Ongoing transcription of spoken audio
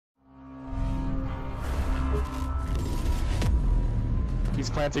He's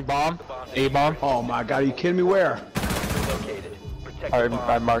planting bomb. A bomb. Oh my god, are you kidding me? Where?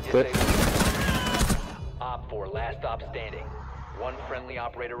 I marked it. Op 4, last stop standing. One friendly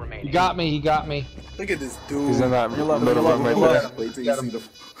operator remaining. He got me, he got me. Look at this dude. He's in that middle room right there. Wait till you see the.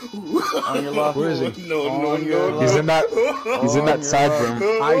 On your left. Where is he? No. He's in that side room.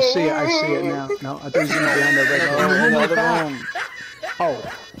 I see it now. No, I think he's in behind the red room. Oh.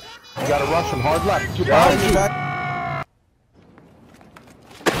 You gotta rush him hard left. Keep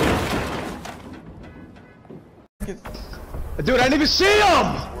Dude, I didn't even see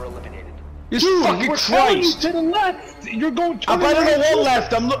him! We're eliminated. You fucking Christ! to the left! You're going to I don't know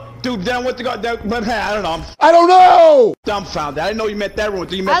what left. Dude, then I went to go. I don't know. I don't know! Dumbfounded. I didn't know you meant that room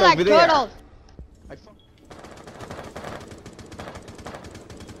until you meant I like over there. turtles.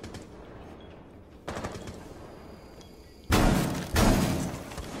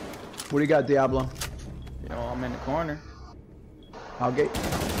 What do you got, Diablo? Yo, I'm in the corner. I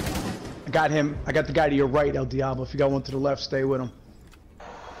got him. I got the guy to your right, El Diablo. If you got one to the left, stay with him.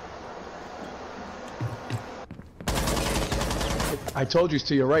 I told you it's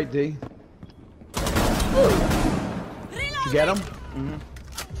to your right, D. You get him? Mm-hmm.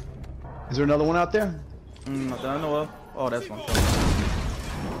 Is there another one out there? Not that I know of. Oh, that's one.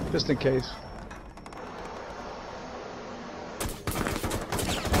 Just in case.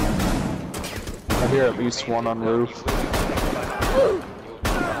 I hear at least one on roof.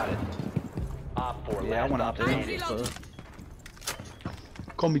 Op 4, Yeah, I last went stop out there. standing. So.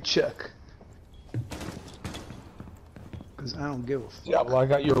 Call me Chuck. Cause I don't give a fuck. Yeah, well, I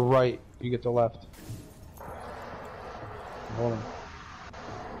got your right. You get the left. Hold on.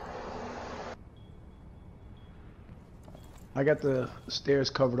 I got the stairs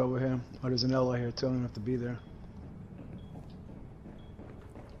covered over here. Oh, there's an L here too. I don't have to be there.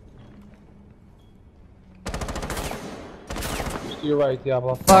 You're right,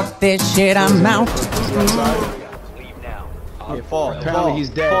 Diablo. Fuck this shit, I'm out. Leave now. Yeah, fall. Apparently he's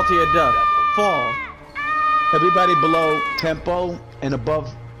dead. Fall to your death. Fall. Everybody below tempo and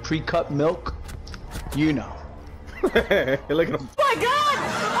above pre-cut milk, you know. Look at him.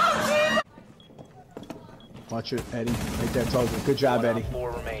 Watch it, Eddie. Right there, told you. Good job, Eddie.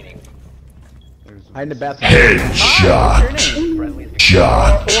 4 remaining. I in the bathroom. Headshot!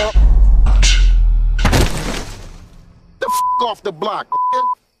 Shot! The f off the block,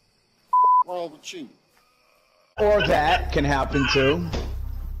 wrong with you? Or that can happen too.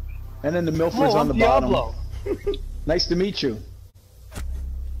 And then the Milford's on the bottom. Nice to meet you.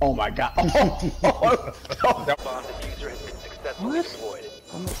 Oh my god. Bomb diffuser has been successfully deployed.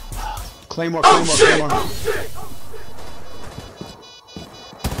 Claymore.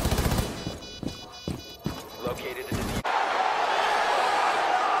 Located in the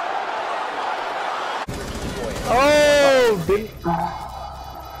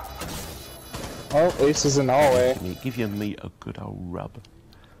Oh, Ace is in the hallway. Give your meat a good old rub.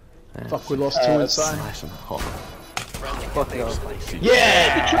 Fuck, we lost 2 inside. Nice and hot. Fuck yo.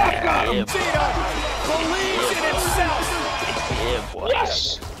 Yeah! Yeah, boy.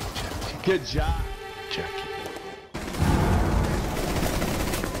 Yes! Good job. Check it.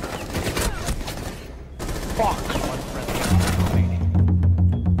 Fuck.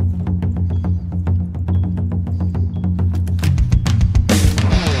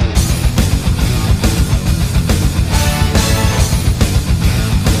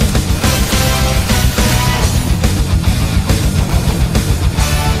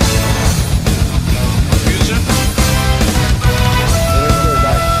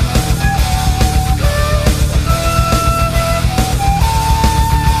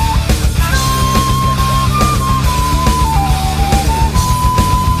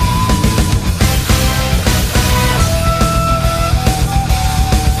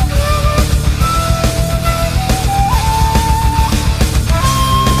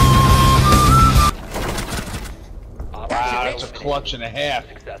 That's a clutch and a half.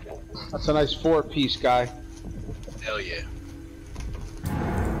 That's a nice 4-piece guy. Hell yeah. That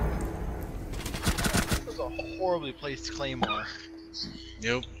was a horribly placed claymore.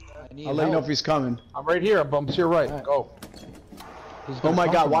 Yep. I'll let you know if he's coming. I'm right here. Bump to your right. Go. Oh my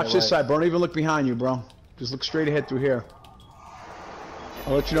god, watch this side, bro. Don't even look behind you, bro. Just look straight ahead through here.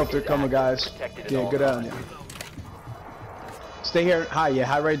 I'll let you know if they're coming, guys. Yeah, good on you. Stay here. Hi, yeah,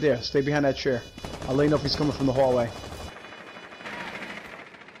 hi right there. Stay behind that chair. I'll let you know if he's coming from the hallway.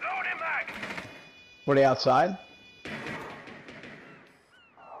 Were they outside?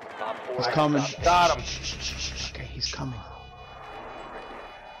 He's coming. Got him. Okay, he's coming.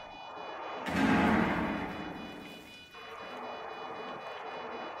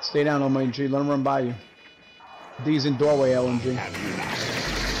 Stay down, LMG. Let him run by you. D's in doorway, LMG.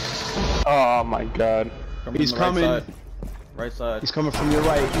 Oh my god. He's coming. Right side. He's coming from your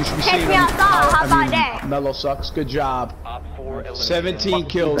right. You should be Take seeing me him. outside. How about that? Mellow sucks. Good job. Op 4 eliminated. 17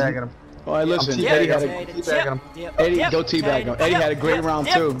 kills. All right, listen. Eddie had a Eddie, go teabag him. Eddie had a great round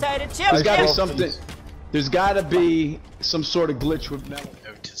too. There's got to be something. There's got to be some sort of glitch with Mellow.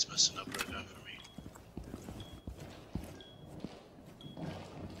 Everything's messing up right now for me.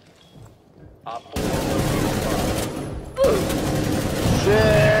 Op 4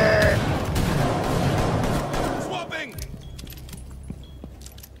 Shit. Swapping!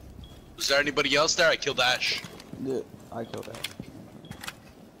 Was there anybody else there? I killed Ash. Yeah, I killed that.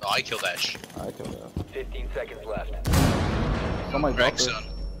 No, I killed Ash. I killed that. 15 seconds left. Somebody Greg, dropped it. son.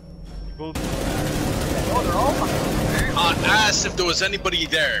 I asked if there was anybody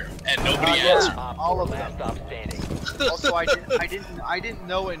there, and nobody answered. Op All 4 of last them. stop standing. Also, I didn't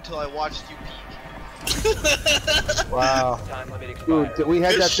know it until I watched you peek. Wow. Time limit expired. Dude, we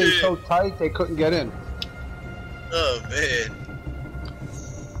had Good that thing shit. so tight they couldn't get in. Oh man.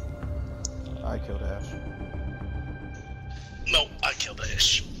 I killed Ash. No, I killed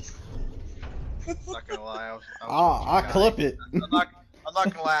Ash. I'm not gonna lie, I clip it. I'm not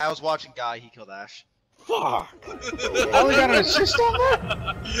gonna lie, I was watching Guy, he killed Ash. Fuck. I only got an assist on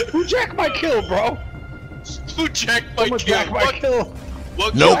that? Who jacked my kill, bro? Who jacked my Someone kill? jacked my kill.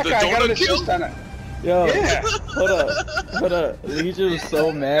 What Nope. killed the That guy got an donut kill? assist on it. Yo, Yeah. hold up. Legion was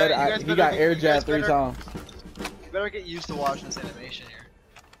so mad. You guys He better got get- air you guys jabbed 3 better- times. You better get used to watching this animation here.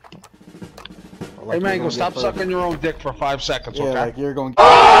 Hey man, go stop sucking your own dick for 5 seconds, Yeah, okay? like you're going.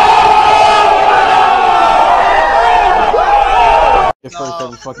 Get first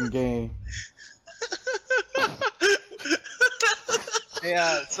every fucking game.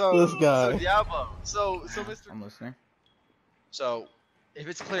 Yeah, so This guy. So Diablo. So Mr. I'm listening. So if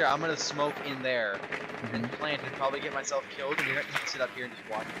it's clear, I'm gonna smoke in there and plant and probably get myself killed, and you can sit up here and just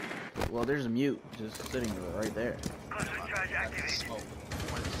watch. Well, there's a mute just sitting right there. Smoke.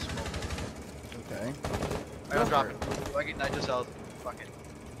 I want to smoke. Okay. I'm dropping. Do I get nitro cells? Fuck it.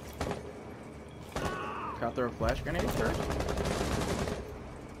 Can I throw a flash grenade first?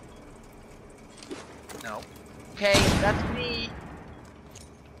 No. Okay, that's me.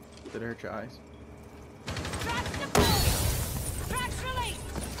 Did it hurt your eyes?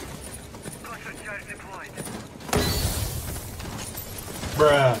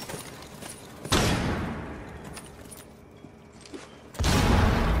 Bruh.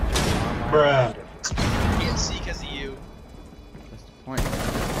 Bruh. Can't see because of you. That's the point.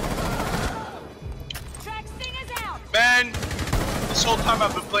 Man, this whole time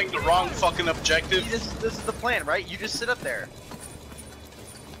I've been playing the wrong fucking objective. See, this is the plan, right? You just sit up there.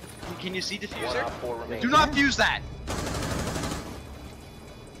 Can you see One diffuser? Op 4 remaining. Do not fuse that.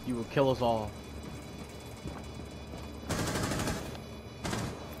 You will kill us all.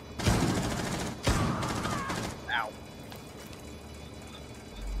 Ow.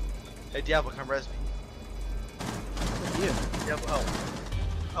 Hey Diablo, come res me. Yeah. Diablo, help.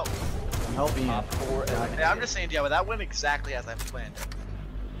 Help. I'm helping you. Op 4 Hey, eliminated. I'm just saying, Diablo, that went exactly as I planned.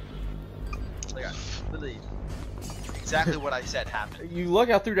 Like, literally, exactly what I said happened. You look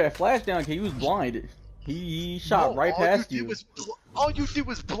out through that flash down, he was blinded. He shot No, right past you. All you did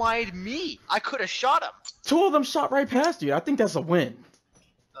was blind me. I could have shot him. 2 of them shot right past you. I think that's a win.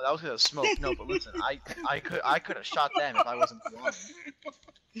 No, that was because of smoke. No, but listen, I could have shot them if I wasn't blind.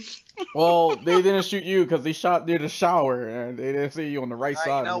 Well, they didn't shoot you because they shot near the shower and they didn't see you on the right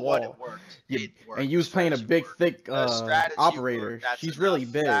side You know of the what? wall. It worked. Yeah, It worked. and you was playing a big, thick strategy operator. worked. That's She's enough. really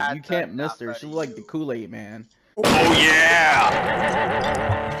big. That's You can't miss enough her. out She of was like the you. Kool-Aid man. Oh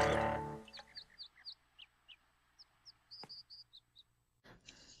yeah!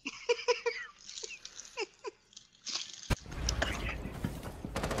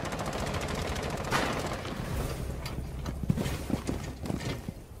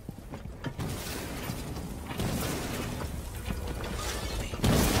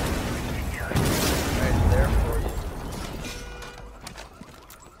 Right there for you.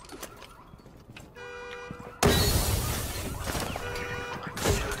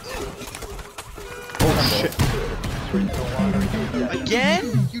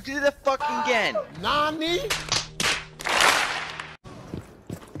 Again? You did it fucking again. Nani?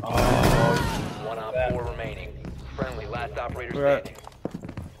 One Op 4 remaining. Friendly, last operator We're at-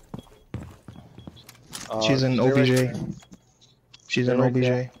 standing. She's in OBJ. She's in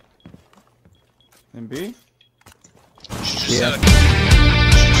OBJ. And B? Yeah.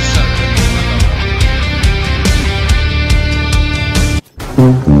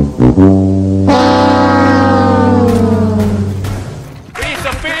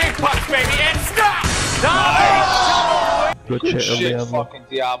 Good Good shit, shit, Diablo. fucking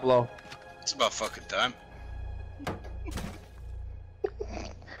Diablo. It's about fucking time.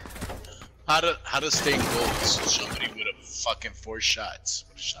 How to stay gold? So somebody with a fucking 4 shots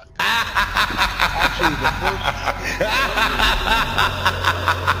with a shotgun. Actually, the first.